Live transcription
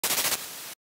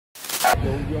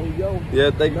Yo.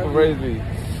 Yeah, thank you for raising me.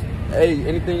 Hey,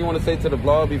 anything you want to say to the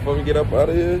vlog before we get up out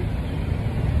of here?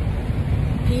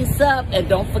 Peace up, and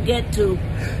don't forget to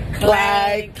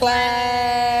Clank,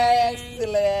 clank,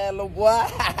 silly little boy.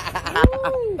 Post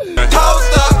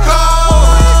a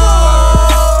call,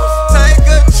 take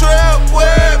a trip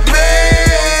with me.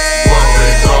 Where we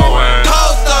going?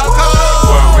 Post a call,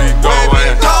 where we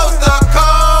going? Post a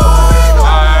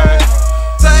call,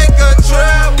 take a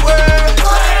trip with me.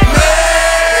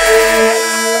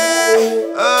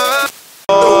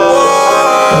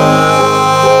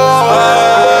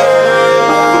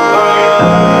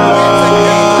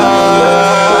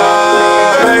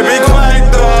 Baby, clank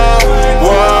the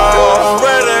wall,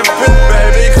 spread and pit,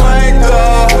 baby, clank the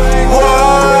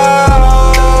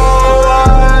wall.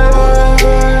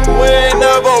 We ain't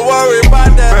never worry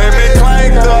about that, baby,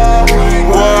 clank the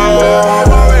wall.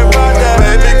 Worry about that,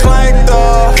 baby, clank the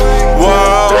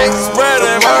wall, spread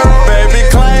and pit, baby,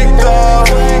 clank the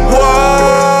wall.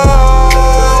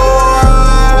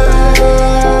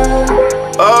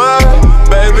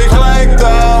 Baby, clank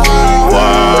the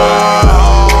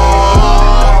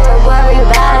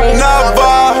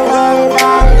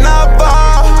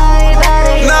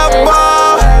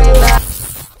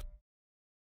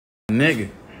Nigga.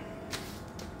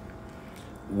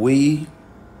 We,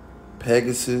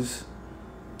 Pegasus,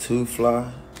 Two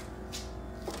Fly.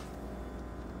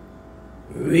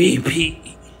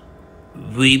 repeat,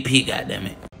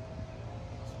 goddammit.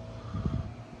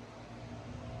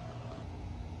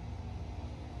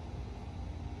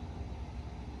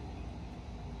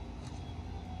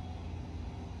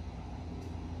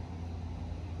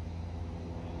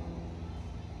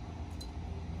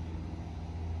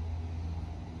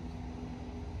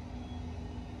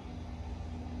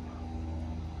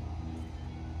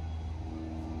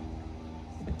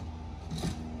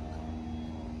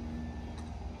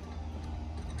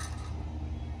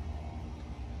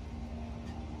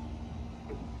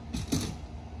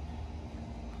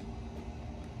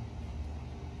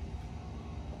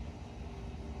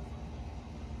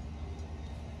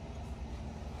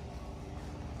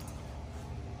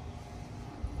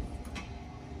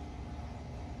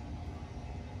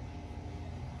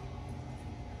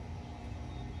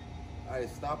 Alright,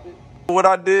 stop it. What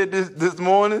I did this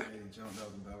morning? He jumped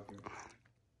out the balcony.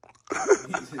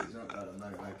 He just jumped out the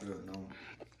night like it was normal.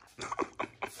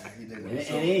 He did And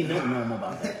ain't nothing normal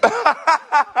about that.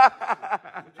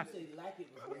 What you say, like it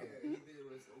was normal. He did it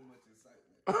with so much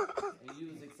excitement. And you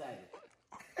was excited.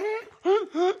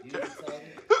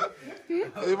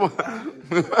 And what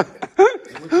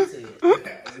you said?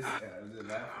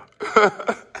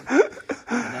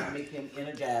 And that make him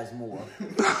energize more.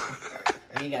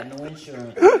 He ain't got no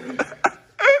insurance.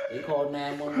 They called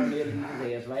 911 there to use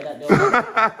his ass right out there.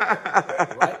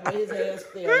 Right where his ass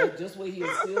fell, just where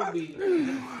he'll still be.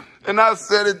 And I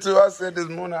said it too. I said this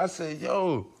morning, I said,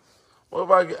 yo, what if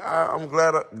I'm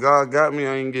glad God got me.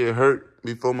 I ain't get hurt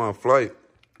before my flight.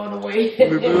 On the way.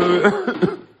 You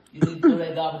need to throw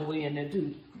that garbage away in there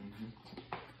too.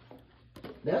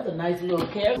 That's a nice little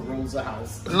cabin Rosa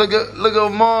house. Look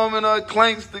at Mom and her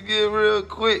clanks to get real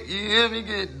quick. You hear me?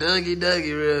 Get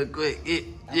Dougie real quick. Get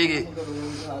I'm gonna go to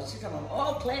Rosa's house. She come on,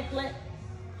 oh, clank.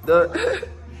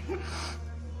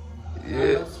 Yeah.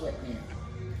 No sweat, man.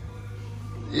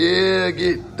 Yeah,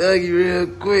 get Dougie real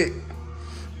quick.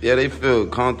 Yeah, they feel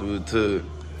comfortable too.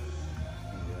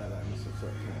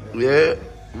 Yeah,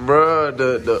 bro.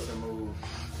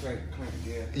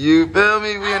 You feel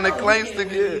me? We in the clanks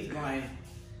together.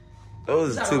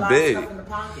 Those are too big.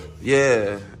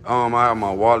 Yeah. I have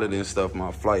my wallet and stuff,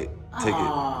 my flight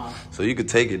ticket. So you could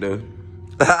take it though.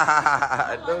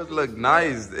 Those look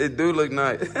nice. It do look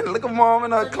nice. Look at Mom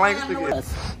and her clanks together.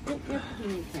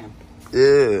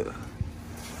 Yeah.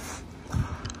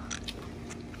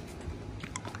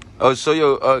 Oh, show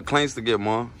your clanks to get,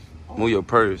 Mom. Move your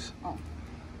purse.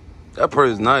 That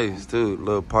purse is nice too.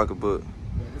 Little pocketbook.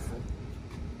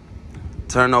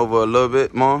 Turn over a little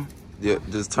bit, Mom. Yeah,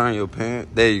 just turn your pants.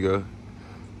 There you go.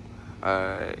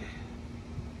 Alright.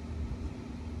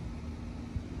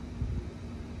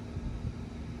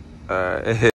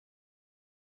 Alright.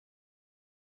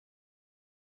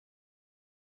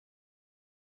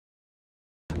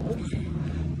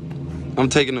 I'm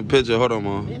taking a picture. Hold on,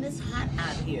 Mom. Man, it's hot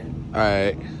out here.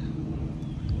 Alright.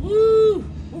 Woo!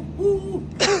 Woo!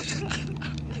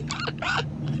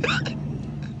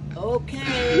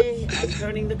 Okay, I'm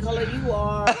turning the color you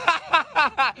are.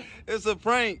 It's a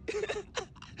prank.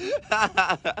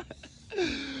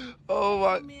 Oh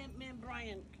my. Man,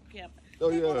 Brian kept. Oh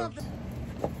yeah.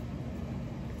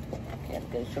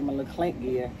 Kept that show my little clank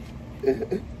gear.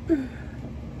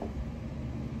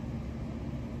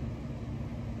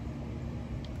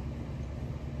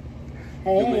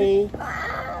 Hey.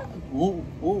 Woo,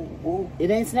 woo, woo.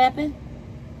 It ain't snapping?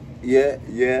 Yeah.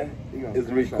 It's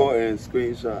recording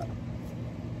screenshot.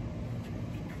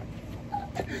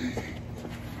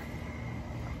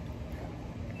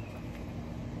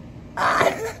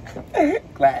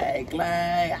 Clank,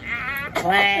 clank.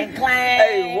 Clank, clank.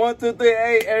 Hey, 1, 2, 3.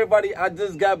 Hey, everybody, I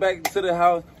just got back to the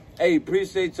house. Hey,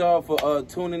 appreciate y'all for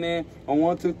tuning in on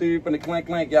 1, 2, 3 from the Clank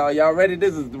Clank. Y'all ready?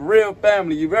 This is the real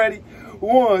family. You ready?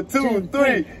 1, 2,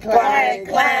 3. Clank,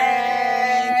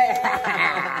 clank.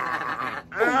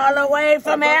 All the way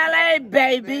from LA,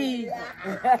 baby.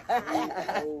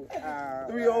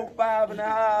 305 in the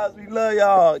house. We love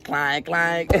y'all. Clank,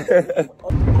 clank.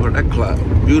 Oh, that cloud,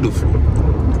 beautiful.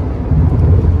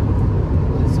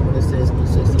 Let's see what it says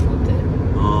consistent with that.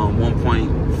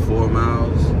 1.4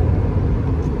 miles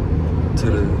to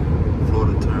the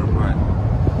Florida Turnpike.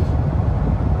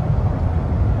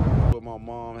 But my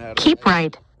mom had keep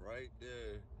right. Right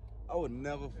there. I would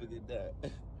never forget that.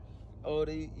 Oh,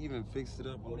 they even fixed it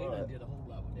up a lot. They done did a whole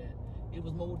lot with that. It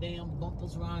was more damn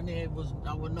bumpers around there. I wasn't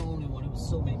the only one. It was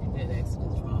so many bad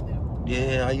accidents around there.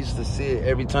 Yeah, I used to see it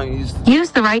every time you used to.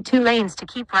 Use the right 2 lanes to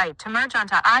keep right to merge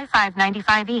onto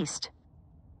I-595 East.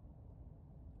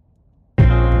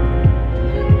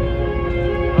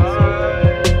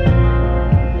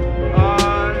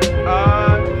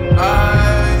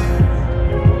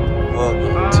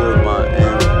 Welcome to my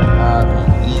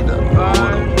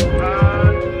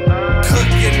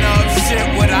cooking up shit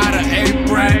without an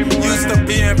apron. Used to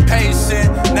be impatient,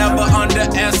 never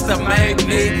underestimate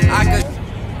me. I could.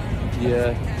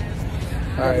 Yeah.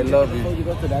 Alright, love you. Before you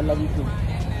go to that, I love you too.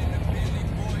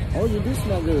 Oh, you do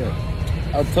smell good.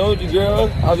 I told you, girl,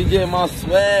 I'll be getting my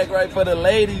swag right for the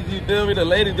ladies. You feel me? The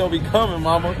ladies gonna be coming,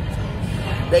 mama.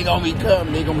 They gonna be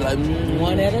coming. They gonna be like,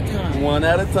 one at a time. One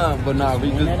at a time. But nah,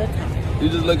 we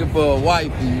just looking for a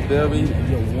wife. You feel me?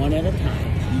 You're one at a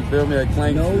time. You feel me? At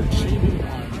Clank. No cheating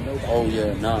on nobody. Oh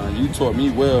yeah, nah. You taught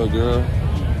me well, girl.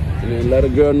 And then let a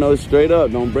girl know straight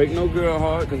up. Don't break no girl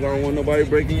heart, because I don't want nobody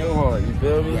breaking your heart. You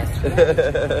feel me? Yes,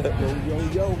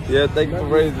 yo. Yeah, thank you for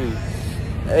raising me.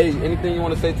 Hey, anything you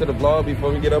want to say to the vlog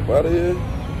before we get up out of here?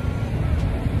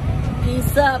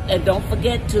 Peace up, and don't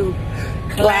forget to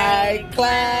Clank,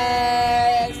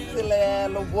 clank,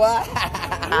 little boy.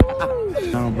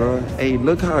 No, bro. Hey,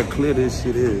 look how clear this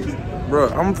shit is. Bro,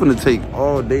 I'm finna take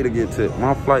all day to get to.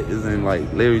 My flight is in like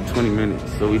literally 20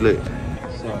 minutes, so we lit.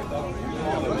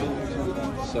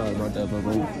 Sorry about that, bro.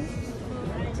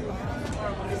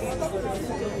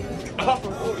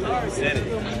 Said it.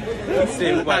 Let's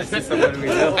see, we about to see somebody we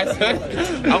know.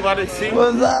 I'm about to see.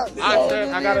 What's up? I said,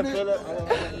 I gotta fill up.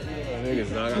 You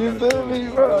feel me,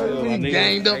 bro? We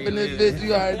ganged up in this bitch.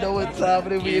 You already know what time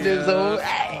it is. We in this hole.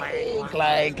 Hey,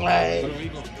 Clank,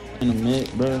 clank. In the mid,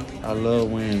 bro, I love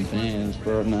wearing Vans,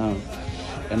 bro, now.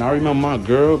 And I remember my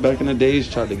girl back in the days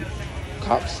tried to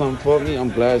cop something for me. I'm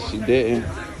glad she didn't.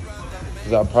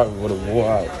 Because I probably would have wore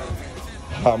out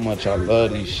how much I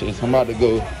love these shits. I'm about to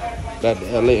go back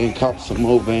to LA and cop some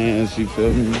more Vans, you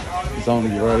feel me? It's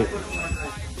only right.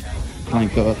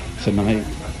 Clank up tonight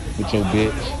with your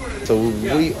bitch. So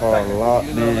we are locked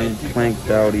in, clanked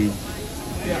outy.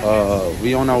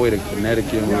 We on our way to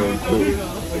Connecticut real quick.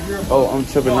 Oh, I'm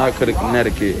tipping out to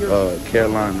Connecticut,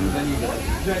 Carolina.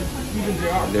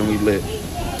 Then we lit.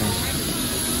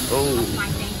 Oh.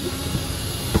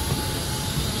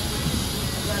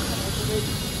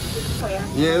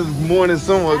 Yeah, it's morning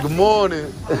somewhere. Good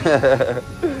morning.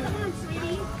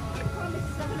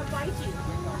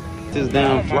 This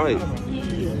damn flight.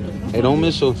 Hey, don't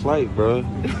miss your flight, bro.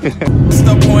 What's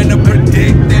the point of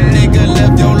predicting, nigga?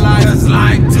 Live your life, it's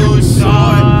like too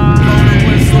short. Blow the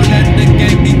whistle, let the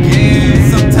game begin.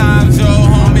 Sometimes your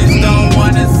homies don't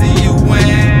wanna see you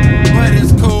win, but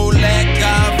it's cool, let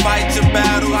God fight your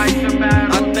battle. I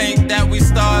think that we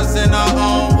stars in our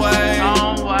own way.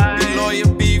 Be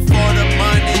loyal, be for the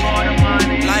money.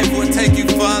 Life will take you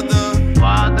further.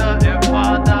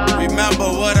 Remember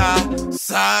what I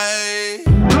say.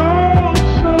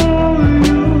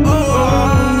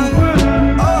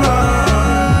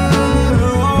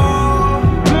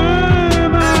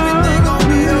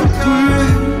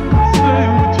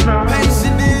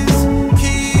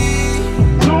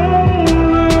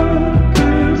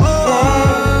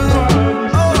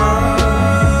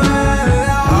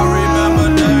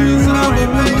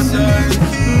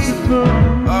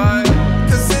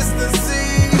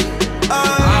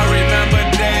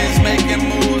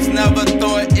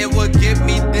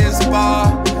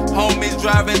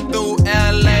 Driving through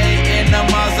LA in a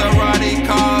Maserati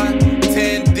car,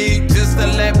 10 deep just to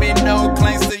let me know,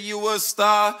 Clank, so you a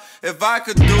star. If I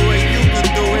could do it, you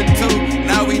could do it too.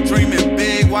 Now we dreaming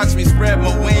big, watch me spread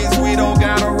my wings. We don't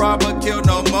gotta rob or kill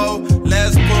no more.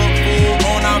 Let's put food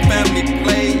on our family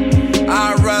plate.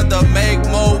 I'd rather make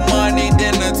more money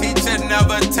than a teacher,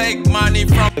 never take money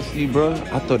from. See, bro,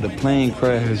 I thought the plane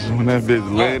crashed when that bitch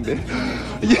landed.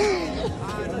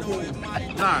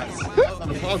 Nah, I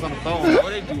was on the phone. What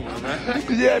they doing, man?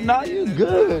 Yeah, nah, you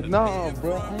good. Nah,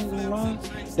 bro, I ain't gonna lie.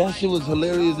 That shit was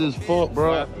hilarious as fuck,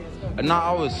 bro. Nah,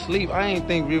 I was asleep. I ain't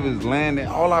think we was landing.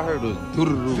 All I heard was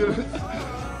doo-doo-doo.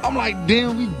 I'm like,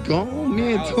 damn, we gone,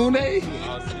 me and Tune.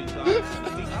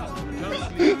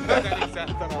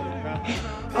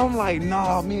 I'm like,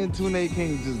 nah, me and Tune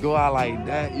can't just go out like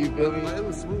that, you feel me? It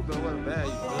was smooth, though. It wasn't bad.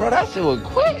 Bro, that shit was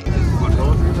quick.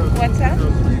 What's that?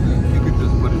 You could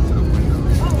just put it to the window.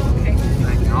 Oh, okay.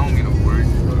 Like, I don't mean to work.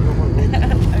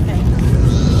 Okay.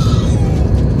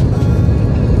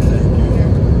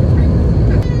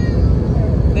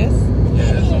 This?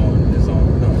 Yeah, it's on. It's on.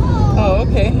 No, Oh,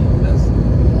 okay. that's...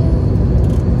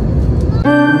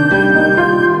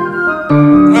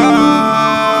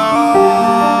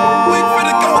 We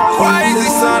finna go crazy,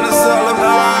 son, to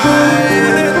celebrate.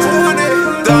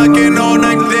 Dunking on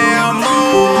the damn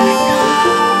moon.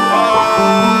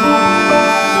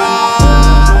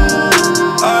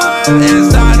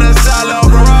 It's time to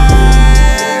celebrate,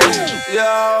 yo,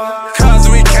 cause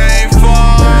we came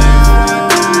far.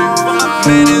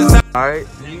 Alright,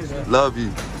 love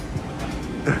you.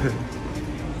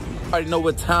 Already know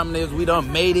what time it is. We done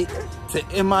made it to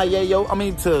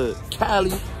to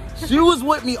Cali. She was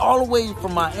with me all the way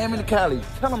from Miami to Cali.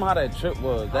 Tell them how that trip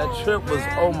was. That trip was,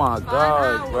 oh my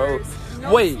God, bro.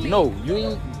 Wait, no, you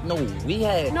ain't, no, we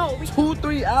had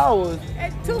 2-3 hours.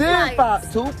 Two Then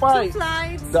flights. two flights. Two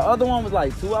flights. The other one was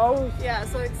like 2 hours. Yeah,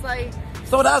 so it's like...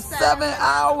 So that's 7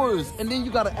 hours. And then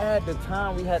you gotta add the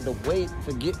time we had to wait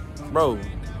to get, bro.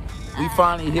 We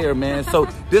finally here, man. So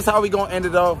this how we gonna end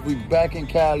it off. We back in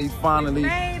Cali finally.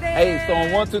 Hey, so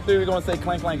on 1, 2, 3, we're gonna say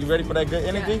clank clank. You ready for that good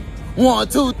energy? Yeah. 1,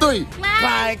 2, 3.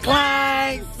 Clank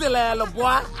clank. Silly little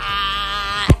boy.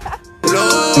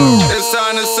 It's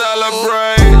time to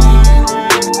celebrate.